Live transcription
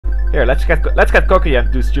Here, let's get cocky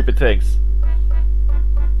and do stupid things.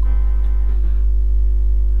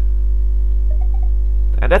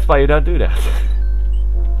 And that's why you don't do that.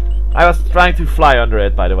 I was trying to fly under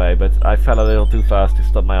it, by the way, but I fell a little too fast to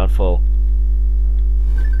stop my own fall.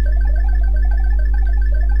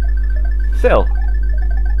 Still,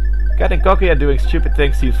 getting cocky and doing stupid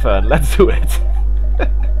things seems fun. Let's do it.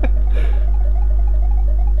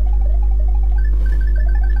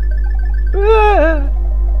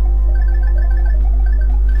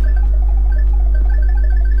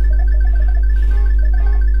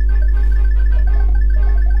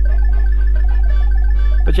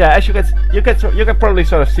 But yeah, as you can probably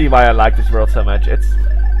sort of see why I like this world so much. It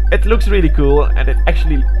looks really cool, and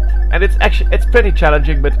it's pretty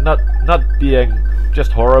challenging, but not being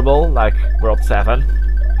just horrible like World 7.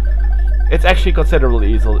 It's actually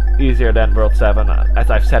considerably easier than World 7, as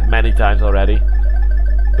I've said many times already.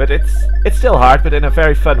 But it's still hard, but in a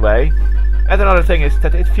very fun way. And another thing is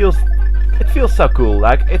that it feels so cool.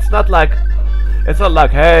 Like it's not like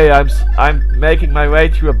hey, I'm making my way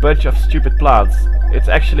through a bunch of stupid plants. It's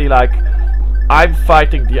actually like I'm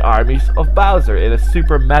fighting the armies of Bowser in a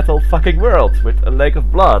super metal fucking world with a lake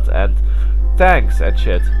of blood and tanks and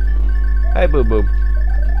shit. Hey, Boom Boom.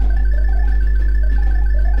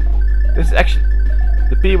 This is actually...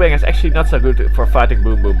 The P-Wing is actually not so good for fighting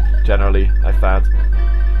Boom Boom, generally, I found.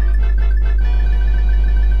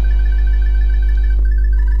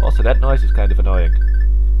 Also, that noise is kind of annoying.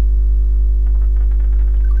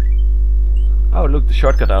 Oh, look, the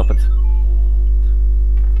shortcut opened.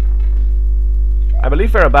 I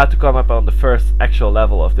believe we're about to come up on the first actual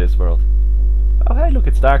level of this world. Oh, hey, look,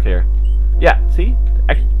 it's dark here. Yeah, see?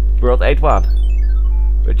 World 8-1.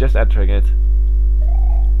 We're just entering it.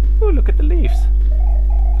 Ooh, look at the leaves.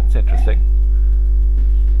 That's interesting.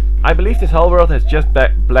 I believe this whole world has just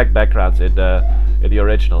black backgrounds in the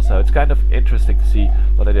original, so it's kind of interesting to see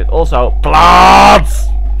what they did. Also, plants!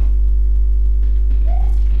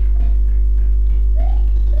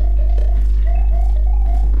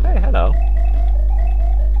 Hey, hello.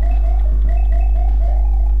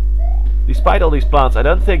 Despite all these plants, I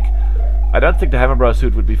don't think the Hammer Bros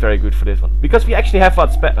suit would be very good for this one, because we actually have a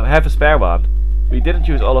spare one. We didn't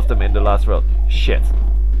use all of them in the last world. Shit.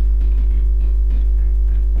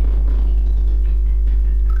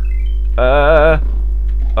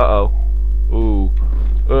 Uh-oh. Ooh.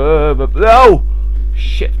 No!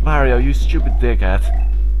 Shit, Mario, you stupid dickhead.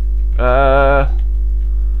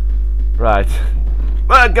 Right.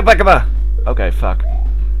 Get back. Okay, fuck.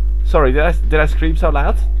 Sorry, did I scream so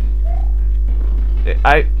loud?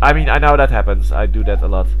 I mean, I know that happens. I do that a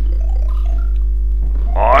lot.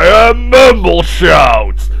 I am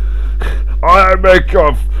Mumbleshout!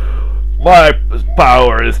 My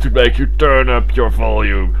power is to make you turn up your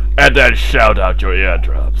volume and then shout out your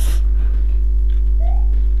eardrums.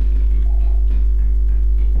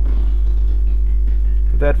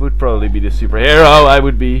 That would probably be the superhero I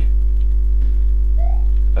would be.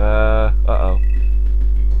 Uh-oh.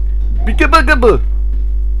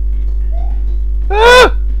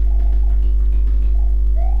 Ah!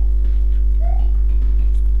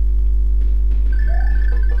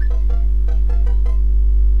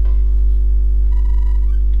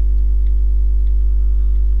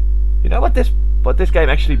 You know what this game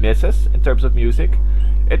actually misses in terms of music?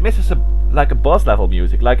 It misses like a boss level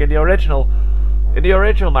music, like in the original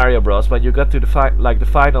Mario Bros. When you got to the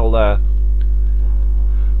final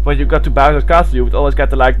when you got to Bowser's Castle, you would always get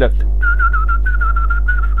the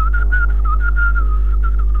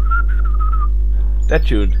that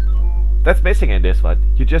tune. That's missing in this one.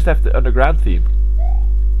 You just have the underground theme.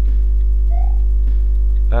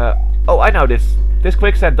 Oh, I know this. This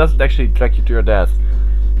quicksand doesn't actually drag you to your death.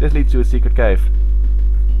 This leads to a secret cave.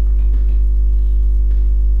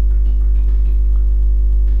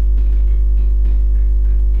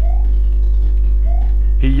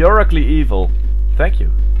 Heroically evil. Thank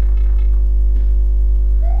you.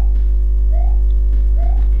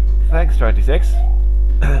 Thanks, 26.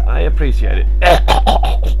 I appreciate it.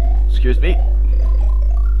 Excuse me.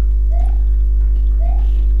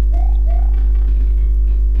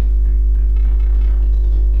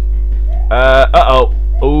 Uh-oh.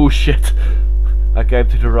 Oh shit. I came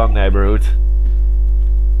to the wrong neighborhood.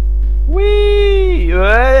 Whee!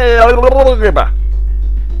 There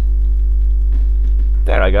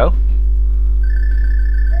I go.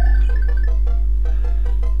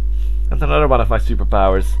 And another one of my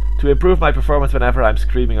superpowers. To improve my performance whenever I'm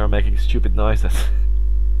screaming or making stupid noises.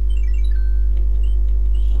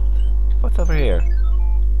 What's over here?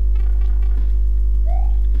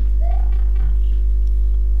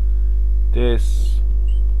 This...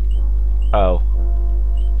 Oh.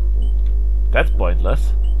 That's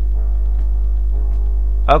pointless.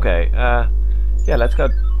 Okay, yeah, let's go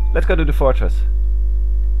do the fortress.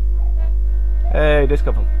 Hey, this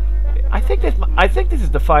couple. I think this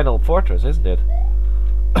is the final fortress, isn't it?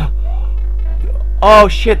 Oh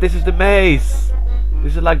shit, this is the maze.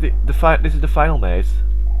 This is like this is the final maze.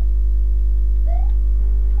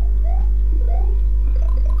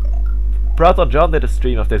 Proton John did a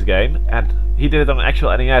stream of this game, and he did it on an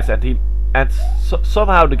actual NES, and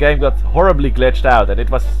somehow the game got horribly glitched out, and it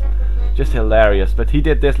was just hilarious. But he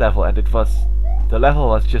did this level, and the level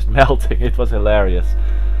was just melting. It was hilarious.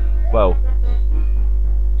 Whoa.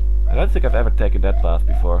 I don't think I've ever taken that path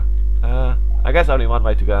before. I guess only one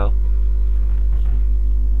way to go.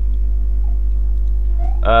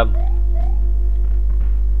 I'm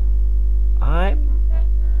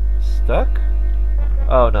stuck?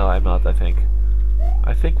 Oh no, I'm not, I think.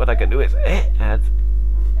 I think what I can do is and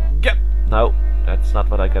get. No, that's not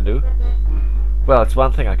what I can do. Well, it's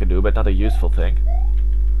one thing I can do, but not a useful thing.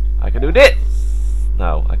 I can do this!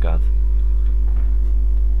 No, I can't.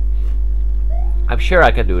 I'm sure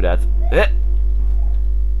I can do that.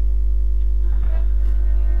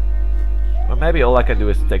 Or maybe all I can do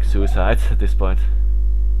is take suicide at this point.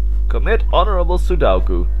 Commit honorable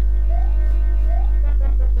Sudoku.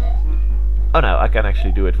 Oh no, I can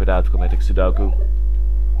actually do it without committing Sudoku.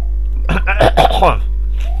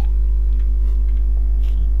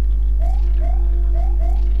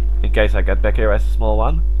 In case I get back here as a small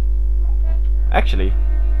one. Actually.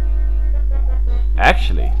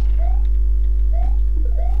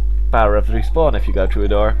 Power of respawn if you go through a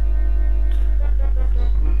door.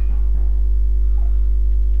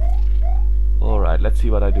 Alright, let's see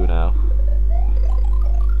what I do now.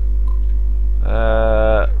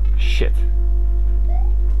 Shit.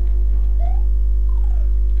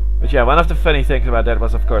 But yeah, one of the funny things about that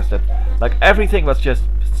was, of course, that like everything was just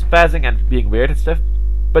spazzing and being weird and stuff,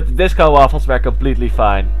 but the disco waffles were completely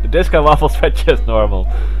fine. The disco waffles were just normal,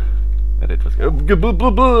 and it was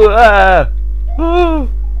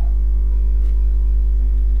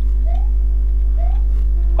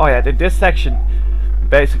oh yeah, in this section,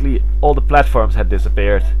 basically all the platforms had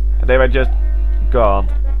disappeared, and they were just gone.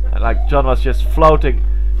 And like John was just floating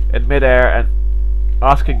in midair and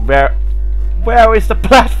asking where is the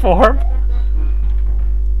platform?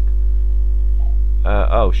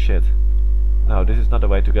 Oh shit. No, this is not the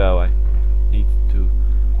way to go. I need to...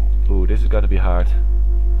 Ooh, this is gonna be hard.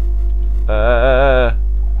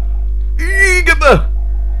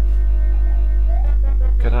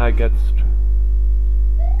 Can I get...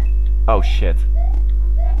 Oh shit.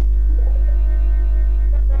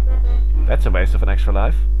 That's a waste of an extra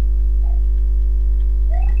life.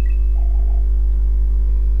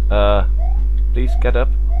 Please get up.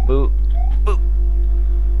 Boo. Boo.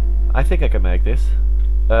 I think I can make this.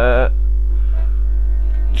 Uh-oh.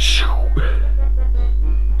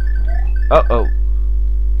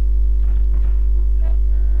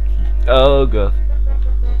 Oh god.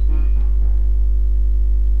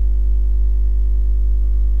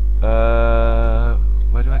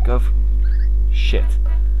 Where do I go? Shit.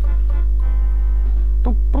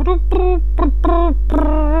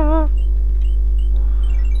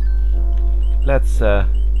 Let's oh,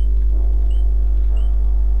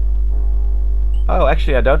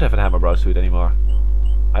 actually I don't have a hammer bro suit anymore.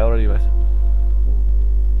 I already was.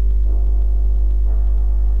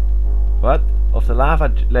 What? Of the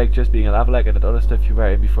lava lake just being a lava lake and that other stuff you were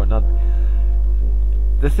in before not.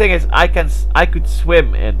 The thing is, I could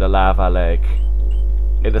swim in the lava lake.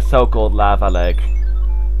 In the so-called lava lake.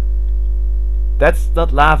 That's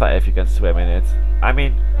not lava if you can swim in it. I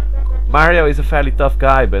mean, Mario is a fairly tough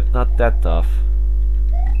guy, but not that tough.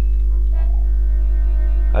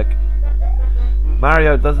 Like,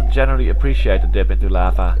 Mario doesn't generally appreciate the dip into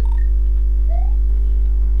lava.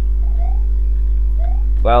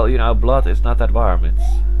 Well, you know, blood is not that warm. It's,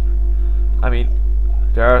 I mean,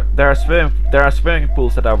 there are swimming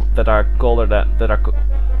pools that are colder than there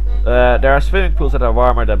are swimming pools that are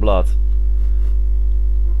warmer than blood.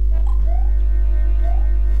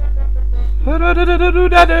 By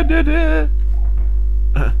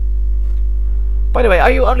the way,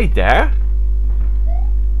 are you only there?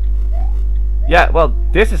 Yeah, well,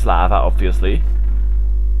 this is lava, obviously.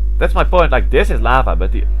 That's my point. Like, this is lava,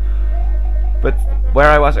 but where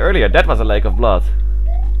I was earlier, that was a lake of blood.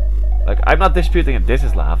 Like, I'm not disputing if this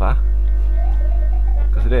is lava,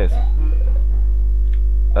 because it is.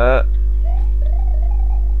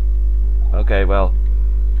 Okay, well.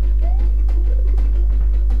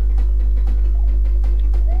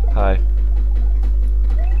 Hi.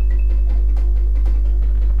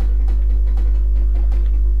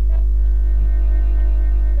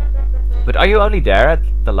 But are you only there at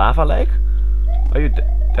the lava lake? Are you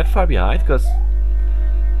that far behind? Because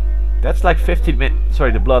that's like 15 minutes.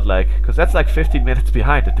 Sorry, the blood lake. Because that's like 15 minutes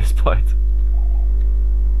behind at this point.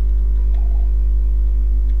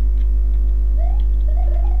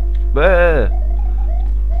 I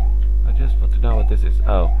just want to know what this is.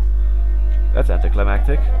 Oh, that's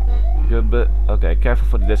anticlimactic. Good, okay, careful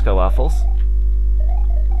for the disco waffles.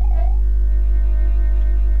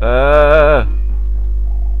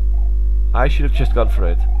 I should have just gone for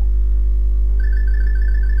it.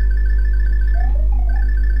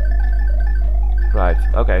 Right,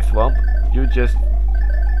 okay, Swamp. You just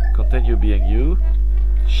continue being you.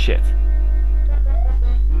 Shit.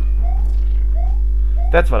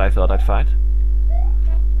 That's what I thought I'd find.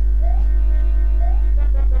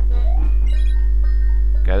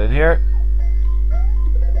 Get in here.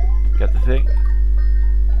 Get the thing.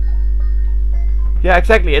 Yeah,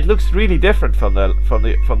 exactly. It looks really different from the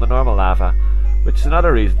normal lava, which is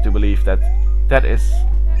another reason to believe that that is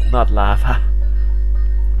not lava.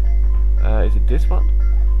 Is it this one?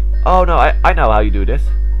 Oh no, I know how you do this.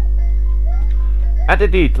 And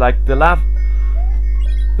indeed, like the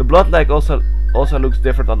blood lake also looks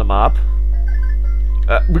different on the map.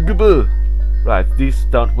 Right, these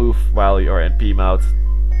don't move while you're in P mode.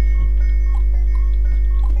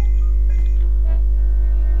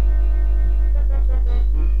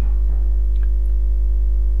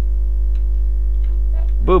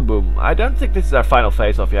 Boom boom. I don't think this is our final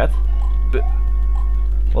face off yet. But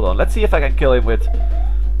hold on, let's see if I can kill him with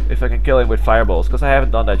fireballs, because I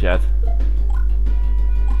haven't done that yet.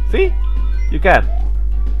 See? You can.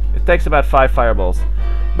 It takes about 5 fireballs.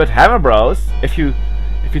 But Hammer Bros, if you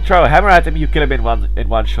throw a hammer at him, you kill him in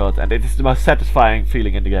one shot, and it is the most satisfying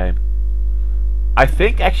feeling in the game. I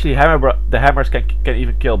think actually the hammers can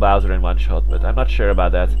even kill Bowser in one shot, but I'm not sure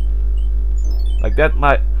about that. Like that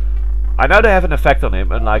might. I know they have an effect on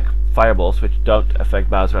him, unlike fireballs, which don't affect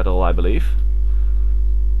Bowser at all, I believe.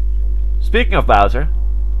 Speaking of Bowser,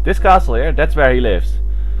 this castle here, that's where he lives.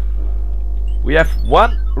 We have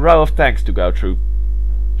one row of tanks to go through.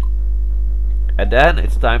 And then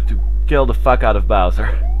it's time to kill the fuck out of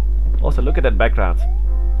Bowser. Also, look at that background.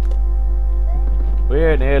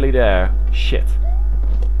 We're nearly there. Shit.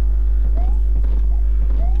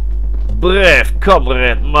 Brave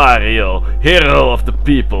comrade Mario, hero of the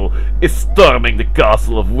people, is storming the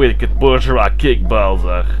castle of wicked bourgeois King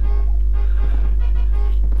Bowser.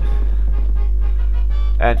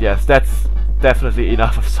 And yes, that's definitely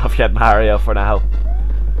enough of Soviet Mario for now.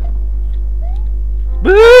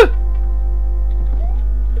 Boo!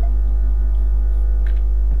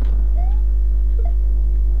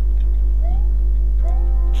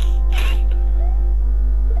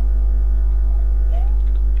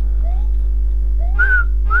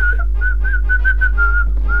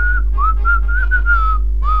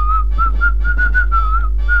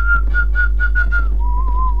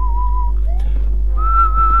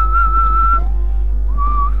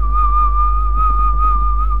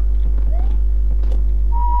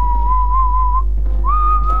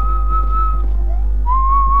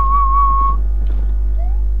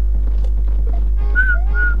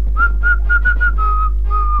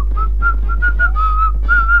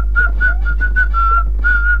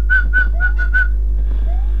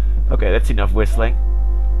 Okay, that's enough whistling.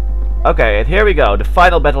 Okay, and here we go, the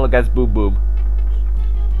final battle against Boom Boom.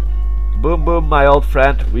 Boom Boom, my old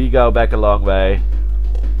friend, we go back a long way.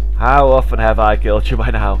 How often have I killed you by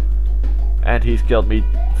now? And he's killed me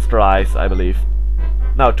thrice, I believe.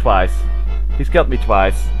 No, twice. He's killed me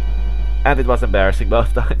twice. And it was embarrassing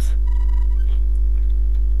both times.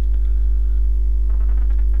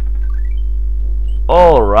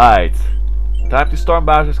 Alright. Time to storm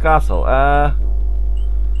Bowser's castle.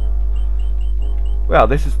 Well,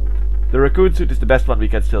 the raccoon suit is the best one we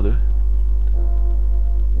can still do.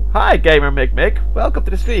 Hi, gamer Mick Mick. Welcome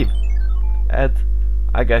to the stream. And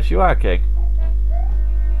I guess you are king.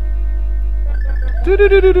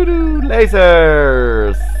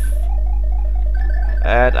 Lasers!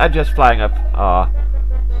 And I'm just flying up.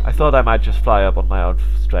 I thought I might just fly up on my own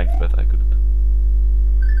strength, but I couldn't.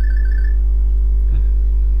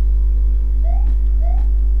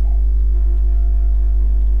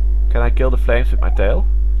 Can I kill the flames with my tail?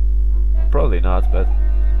 Probably not, but...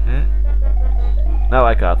 No,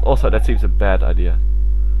 I can't. Also, that seems a bad idea.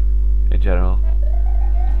 In general.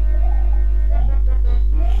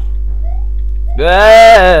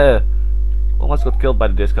 Almost got killed by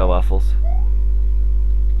the disco waffles.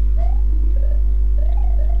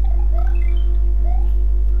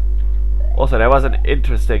 Also, there was an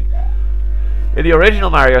interesting... In the original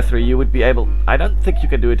Mario 3, you would be able... I don't think you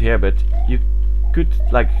can do it here, but could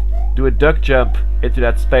like do a duck jump into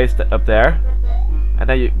that space up there, and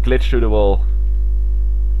then you glitch through the wall.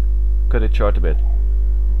 Cut it short a bit.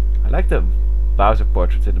 I like the Bowser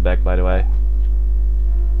portraits in the back, by the way.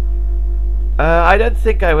 I don't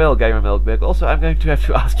think I will, Gamer Milkbig. Also, I'm going to have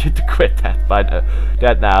to ask you to quit that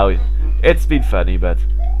now. It's been funny, but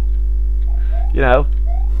you know,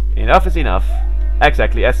 enough is enough.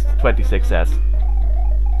 Exactly, as 26 says.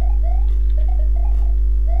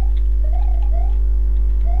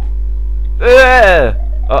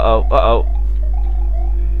 Uh-oh, uh-oh.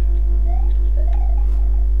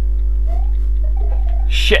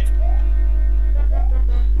 Shit!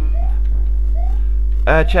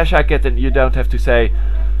 Cheshire Kitten, you don't have to say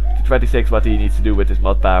to 26 what he needs to do with his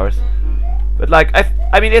mod powers. But like,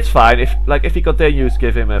 I mean, it's fine if he continues,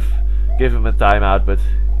 give him a timeout. But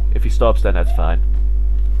if he stops, then that's fine.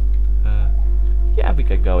 Yeah, we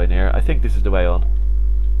can go in here. I think this is the way on.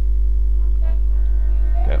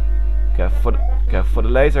 Okay, careful for the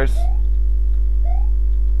lasers.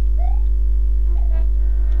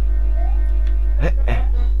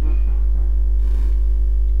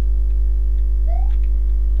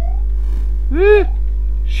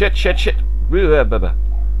 Shit.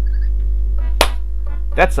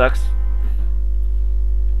 That sucks.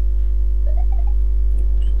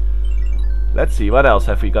 Let's see, what else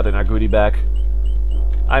have we got in our goodie bag?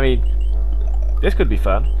 I mean, this could be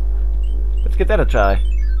fun. Let's give that a try.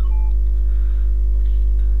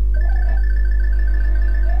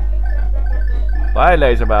 Bye,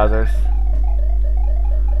 laser Bowsers.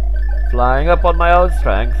 Flying up on my own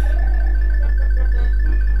strength.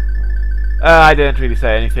 I didn't really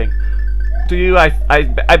say anything. To you, I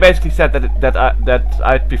basically said that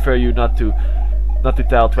I'd prefer you not to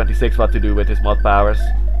tell 26 what to do with his mod powers.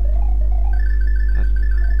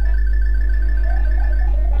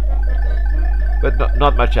 But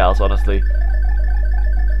not much else, honestly.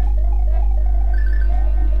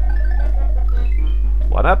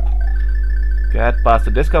 One up. Get past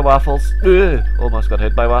the disco waffles. Almost got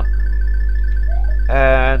hit by one.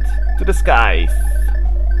 And to the skies.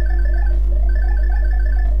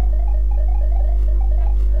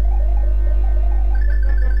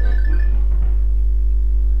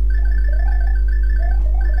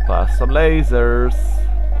 Past some lasers.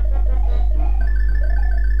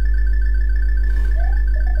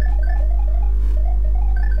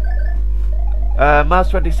 Mouse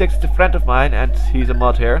 26 is a friend of mine, and he's a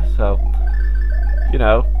mod here, so you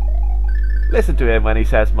know, listen to him when he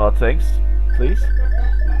says mod things, please.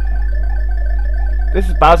 This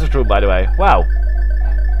is Bowser's room, by the way. Wow,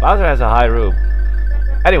 Bowser has a high room.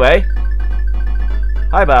 Anyway,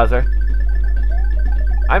 hi Bowser.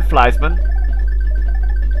 I'm Fleisman.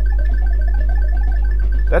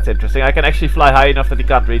 That's interesting. I can actually fly high enough that he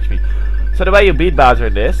can't reach me. So the way you beat Bowser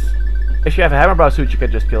in this, if you have a hammer brow suit, you can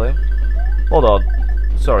just kill him. Hold on.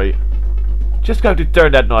 Sorry. Just going to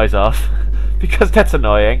turn that noise off. Because that's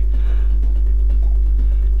annoying.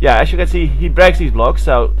 Yeah, as you can see, he breaks these blocks,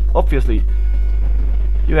 so obviously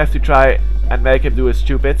you have to try and make him do a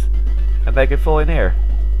stupid and make him fall in here.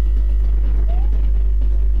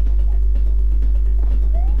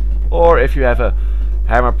 Or if you have a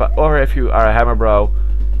hammer, or if you are a hammer bro,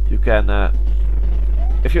 you can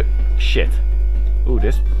if you shit. Ooh,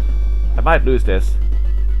 this I might lose this.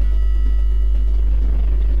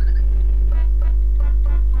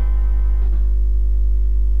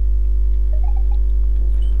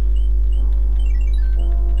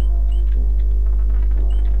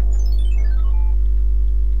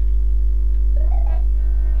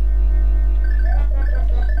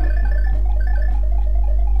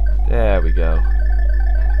 There we go.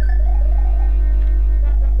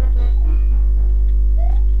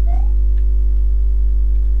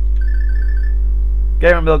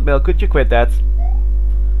 Gamer Milk, could you quit that?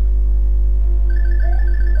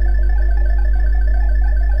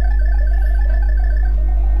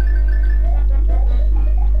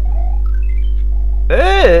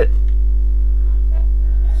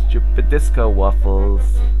 Stupid disco waffles.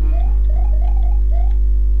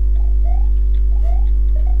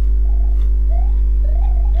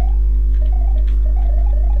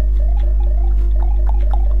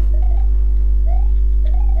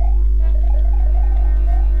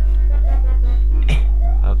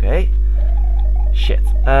 Okay. Shit.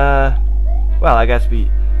 Well, I guess we...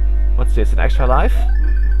 What's this, an extra life?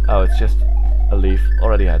 Oh, it's just a leaf.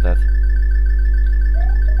 Already had that.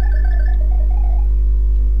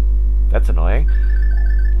 That's annoying.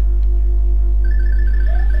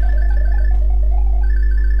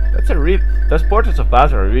 That's a those portraits of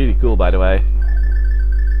Bowser are really cool, by the way.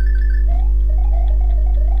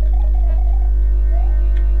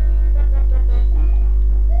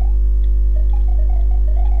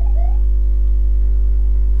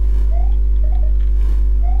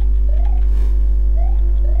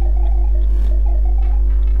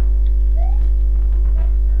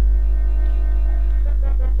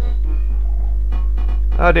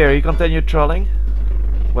 Oh dear, he continued trolling?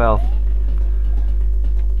 Well,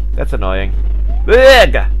 that's annoying.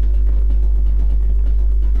 Ugh!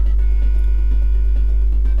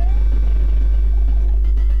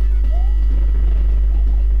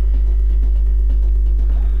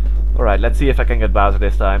 Alright, let's see if I can get Bowser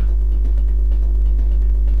this time.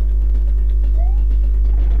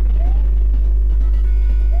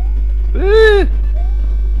 Woo!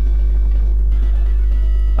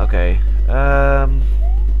 Okay.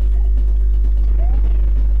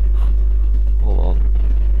 Hold on.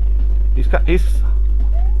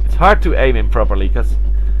 It's hard to aim him properly because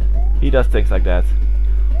he does things like that.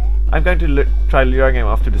 I'm going to try luring him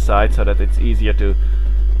off to the side so that it's easier to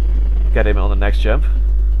get him on the next jump.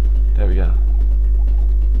 There we go.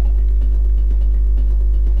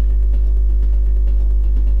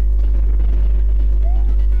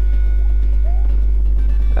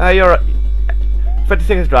 You're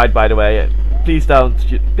 26 is right, by the way. Please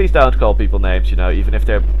don't call people names, you know, even if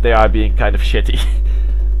they are being kind of shitty.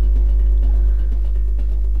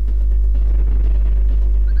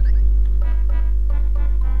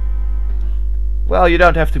 Well, you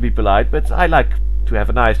don't have to be polite, but I like to have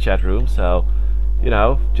a nice chat room, so, you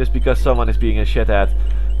know, just because someone is being a shithead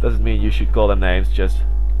doesn't mean you should call them names. Just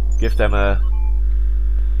give them a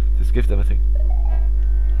thing.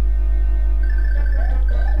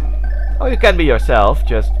 Oh, you can be yourself,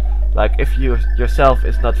 just like if you yourself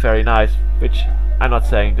is not very nice, which I'm not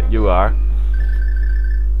saying that you are,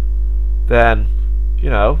 then, you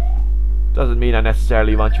know, doesn't mean I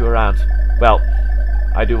necessarily want you around. Well,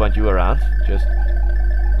 I do want you around, just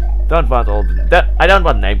don't want I don't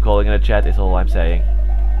want name calling in the chat is all I'm saying.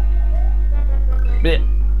 Blech.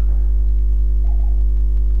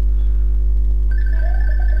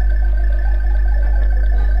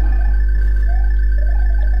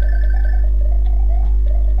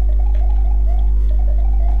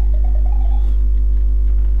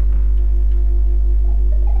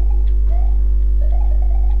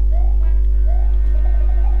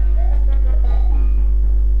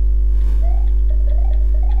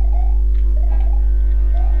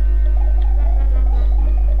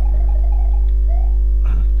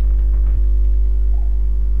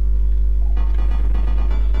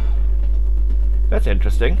 That's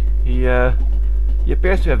interesting. He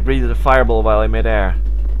appears to have breathed a fireball while in midair.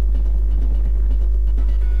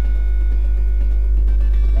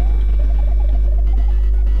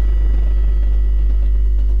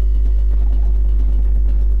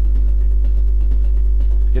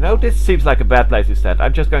 You know, this seems like a bad place to stand.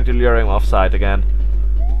 I'm just going to lure him offside again.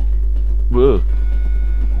 Woo.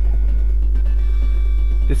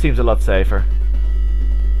 This seems a lot safer.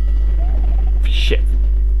 Shit.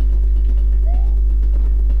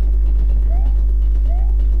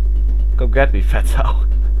 Come get me, fatso.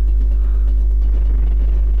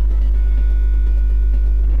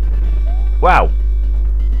 Wow.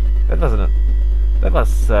 That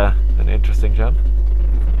was an interesting jump.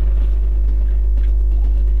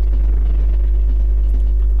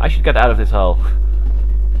 I should get out of this hole.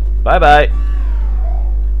 Bye bye.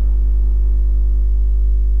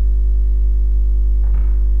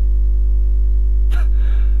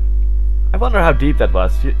 I wonder how deep that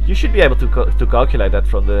was. You should be able to calculate that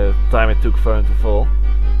from the time it took for him to fall.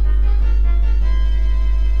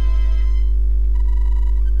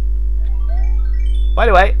 By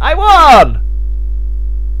the way, I won!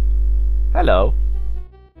 Hello.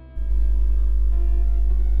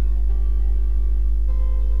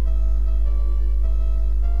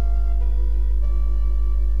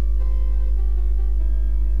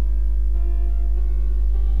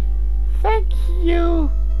 Thank you.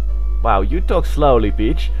 Wow, you talk slowly,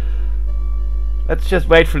 Peach. Let's just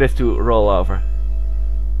wait for this to roll over.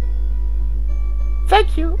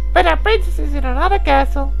 Thank you, but our princess is in another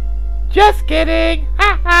castle. Just kidding!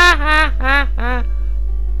 Ha ha ha ha ha!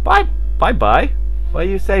 Bye bye? Why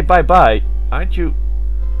you say bye bye? Aren't you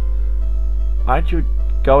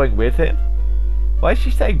going with him? Why is she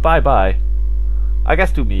saying bye bye? I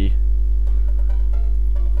guess to me.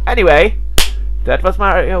 Anyway, that was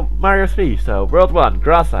Mario 3, so World 1,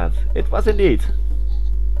 Grasslands. It was indeed.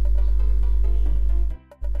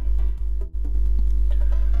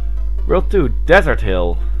 World 2, Desert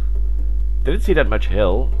Hill. Didn't see that much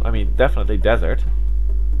hill. I mean, definitely desert.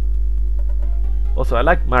 Also, I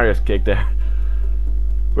like Mario's kick there.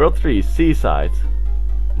 World 3, Seaside.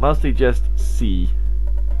 Mostly just sea.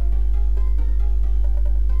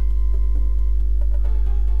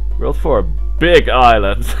 World 4, Big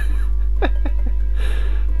Island.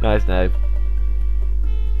 Nice name.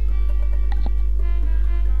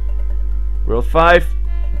 World 5,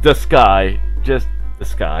 the sky. Just the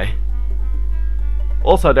sky.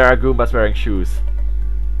 Also, there are Goombas wearing shoes.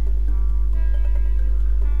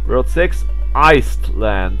 World 6,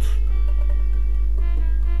 Iceland.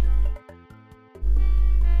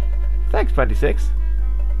 Thanks, 26.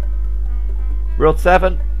 World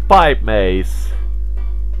 7, Pipe Maze.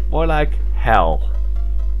 More like hell.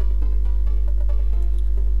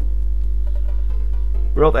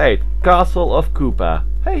 World 8, Castle of Koopa.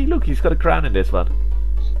 Hey, look, he's got a crown in this one.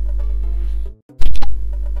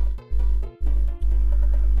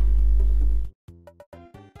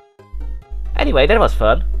 Anyway, that was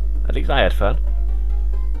fun. At least I had fun.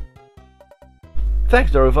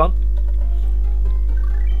 Thanks, Dorovan.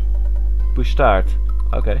 Push start.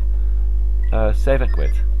 Okay. Save and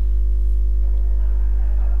quit.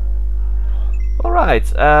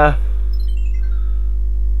 Alright,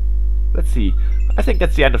 let's see. I think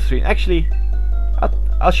that's the end of the stream. Actually,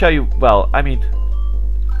 I'll show you, well, I mean,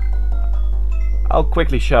 I'll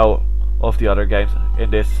quickly show off the other games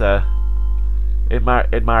in this, in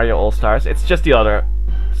Mario All-Stars. It's just the other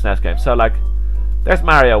SNES game. So, like, there's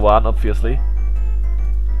Mario 1, obviously.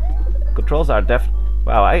 Controls are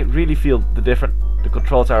wow, I really feel the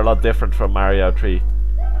controls are a lot different from Mario 3.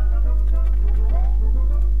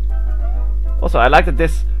 Also, I like that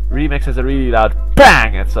this remix has a really loud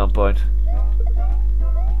BANG at some point.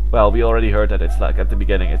 Well, we already heard that. It's like at the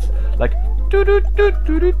beginning. It's like doo doo doo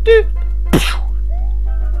doo doo doo.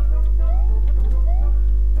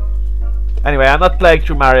 Anyway, I'm not playing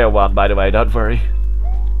through Mario 1, by the way. Don't worry.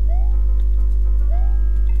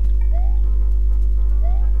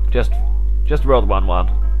 Just World 1.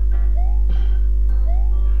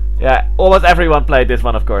 Yeah, almost everyone played this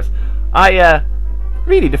one, of course.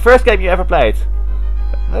 Really, the first game you ever played?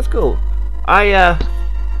 That's cool.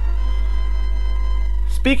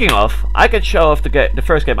 Speaking of, I can show off the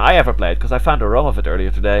first game I ever played, because I found a ROM of it earlier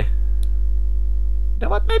today. You know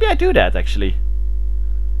what? Maybe I do that, actually.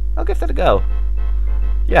 I'll give that a go.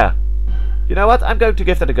 Yeah. You know what? I'm going to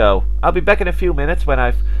give that a go. I'll be back in a few minutes when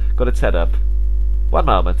I've got it set up. One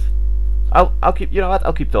moment. I'll keep. You know what?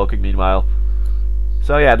 I'll keep talking meanwhile.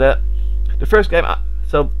 So yeah, the first game.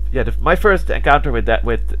 My first encounter with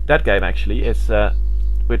that game actually is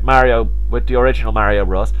with the original Mario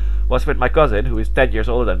Bros. Was with my cousin, who is 10 years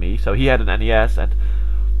older than me. So he had an NES, and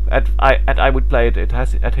I would play it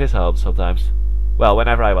at his home sometimes. Well,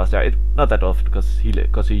 whenever I was there, not that often because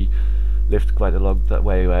he lived quite a long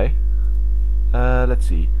way away. Let's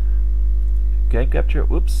see. Game capture.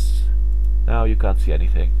 Whoops. Now you can't see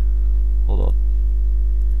anything. Hold on.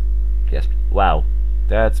 Yes. Wow.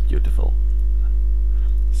 That's beautiful.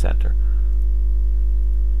 Center.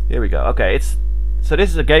 Here we go. Okay, so this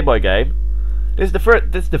is a Game Boy game. This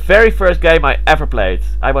is the very first game I ever played.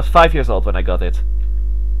 I was 5 years old when I got it.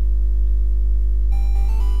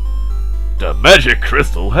 The magic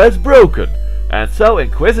crystal has broken, and so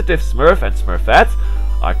inquisitive Smurf and Smurfette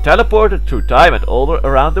are teleported through time and all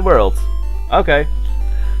around the world. Okay.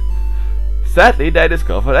 Sadly, they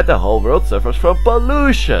discover that the whole world suffers from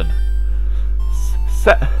pollution.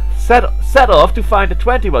 Set off to find the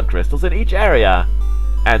 21 crystals in each area,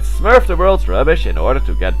 and smurf the world's rubbish in order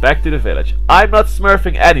to get back to the village. I'm not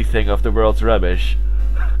smurfing anything of the world's rubbish.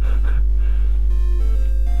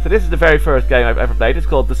 So this is the very first game I've ever played. It's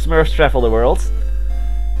called The Smurfs Travel the World.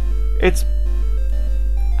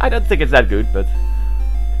 I don't think it's that good, but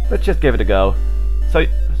let's just give it a go. So,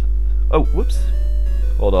 oh, whoops.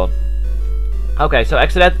 Hold on. Okay, so I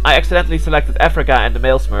accidentally selected Africa and the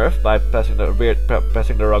male Smurf by pressing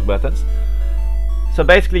the wrong buttons. So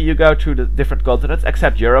basically you go through the different continents,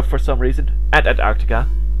 except Europe for some reason, and Antarctica.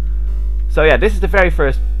 So yeah, this is the very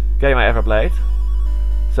first game I ever played.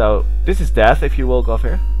 So this is death if you walk off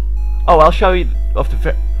here. Oh, I'll show you of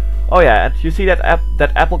the. Oh yeah, and you see that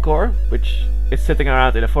apple core, which is sitting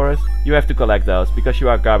around in a forest. You have to collect those because you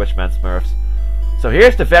are garbage man Smurfs. So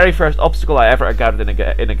here's the very first obstacle I ever encountered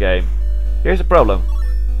in a game. Here's the problem.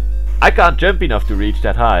 I can't jump enough to reach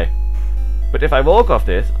that high. But if I walk off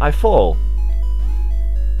this, I fall.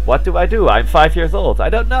 What do? I'm 5 years old. I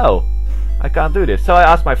don't know. I can't do this. So I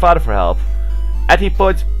asked my father for help. And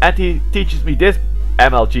he teaches me this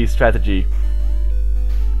MLG strategy.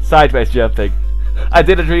 Sideways jumping. I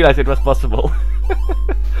didn't realize it was possible.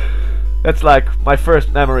 That's like my first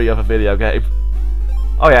memory of a video game.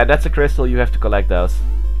 Oh yeah, that's a crystal. You have to collect those.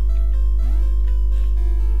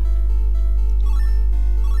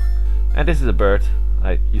 And this is a bird.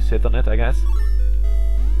 You sit on it, I guess.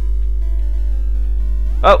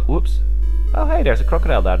 Oh, whoops. Oh, hey, there's a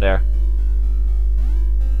crocodile down there.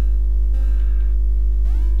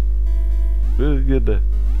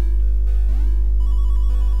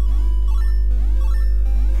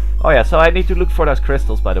 Oh yeah, so I need to look for those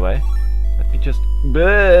crystals, by the way. Let me just...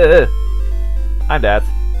 Bleh. I'm dead.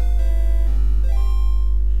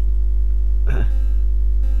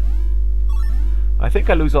 I think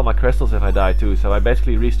I lose all my crystals if I die too, so I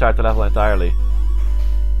basically restart the level entirely.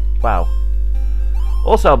 Wow.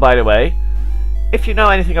 Also, by the way, if you know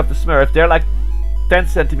anything of the Smurf, they're like 10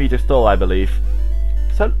 centimeters tall, I believe.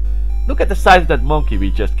 So, look at the size of that monkey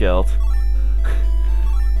we just killed.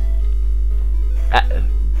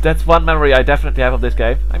 That's one memory I definitely have of this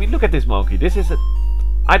game. I mean, look at this monkey. This is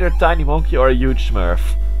either a tiny monkey or a huge Smurf.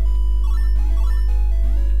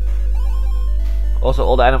 Also,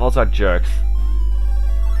 all the animals are jerks.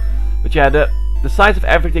 But yeah, the size of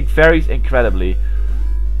everything varies incredibly.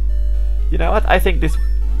 You know what? I think this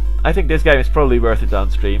game is probably worth it on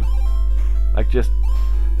stream. Like, just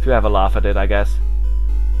to have a laugh at it, I guess.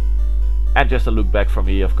 And just a look back for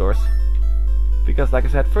me, of course. Because, like I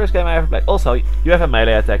said, first game I ever played. Also, you have a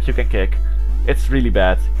melee attack, you can kick. It's really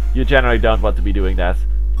bad. You generally don't want to be doing that.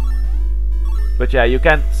 But yeah, you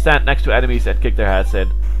can stand next to enemies and kick their heads in.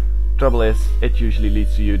 Trouble is, it usually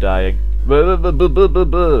leads to you dying.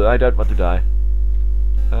 I don't want to die.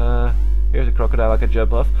 Here's a crocodile I can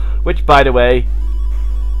jump off. Which, by the way,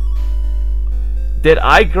 did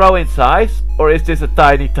I grow in size? Or is this a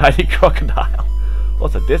tiny, tiny crocodile?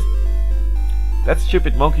 Also, that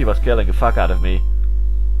stupid monkey was killing the fuck out of me.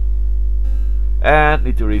 And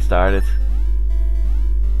need to restart it.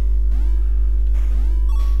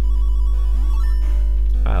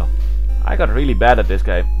 Wow. I got really bad at this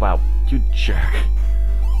game. Wow, you jerk.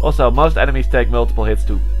 Also, most enemies take multiple hits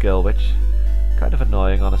to kill, which kind of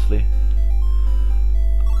annoying, honestly.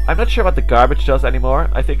 I'm not sure what the garbage does anymore.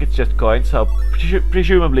 I think it's just coins, so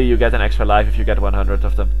presumably you get an extra life if you get 100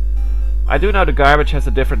 of them. I do know the garbage has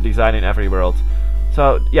a different design in every world.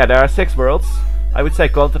 So, yeah, there are 6 worlds. I would say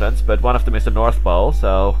continents, but one of them is the North Pole,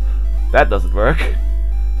 so that doesn't work.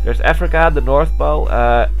 There's Africa, the North Pole,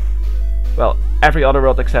 well, every other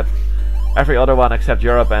one except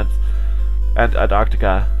Europe and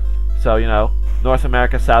Antarctica. So, you know, North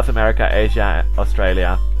America, South America, Asia,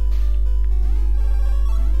 Australia.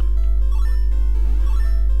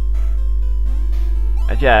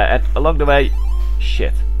 And yeah, and along the way,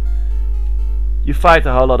 shit. You fight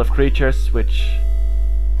a whole lot of creatures, which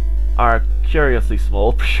are curiously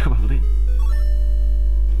small, presumably.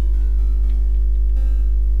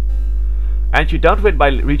 And you don't win by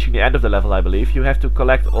reaching the end of the level, I believe. You have to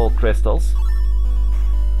collect all crystals.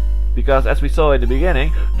 Because, as we saw in the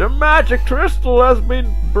beginning, the magic crystal has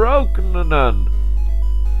been broken.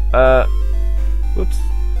 Whoops.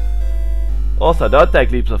 Also, don't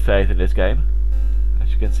take leaps of faith in this game. As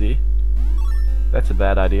you can see. That's a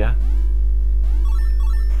bad idea.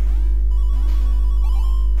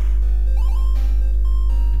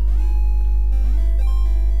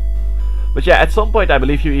 But yeah, at some point I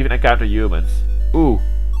believe you even encounter humans. Ooh.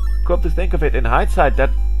 Come to think of it, in hindsight, that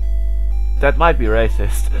might be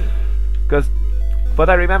racist. But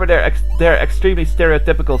I remember they're extremely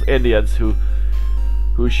stereotypical Indians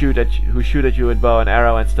who shoot at you with bow and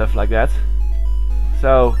arrow and stuff like that.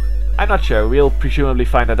 So I'm not sure. We'll presumably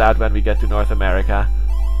find that out when we get to North America.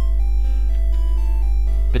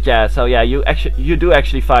 But yeah, so yeah, you do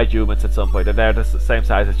actually fight humans at some point, and they're the same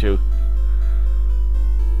size as you.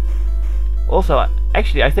 Also,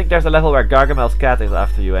 actually, I think there's a level where Gargamel's cat is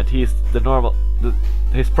after you, and he's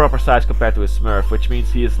his proper size compared to his Smurf, which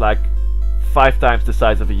means he is like 5 times the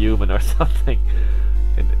size of a human or something,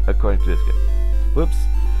 according to this game. Whoops.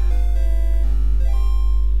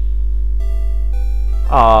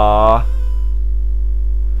 Aww.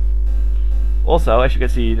 Also, as you can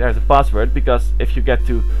see, there's a password, because if you get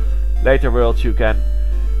to later worlds, you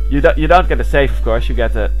don't get a save, of course. You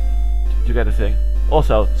get a thing.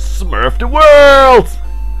 Also, Smurf the world,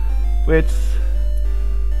 which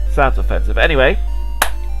sounds offensive. Anyway,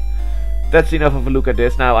 that's enough of a look at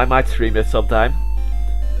this. Now I might stream this sometime.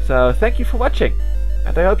 So thank you for watching,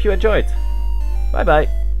 and I hope you enjoyed. Bye bye.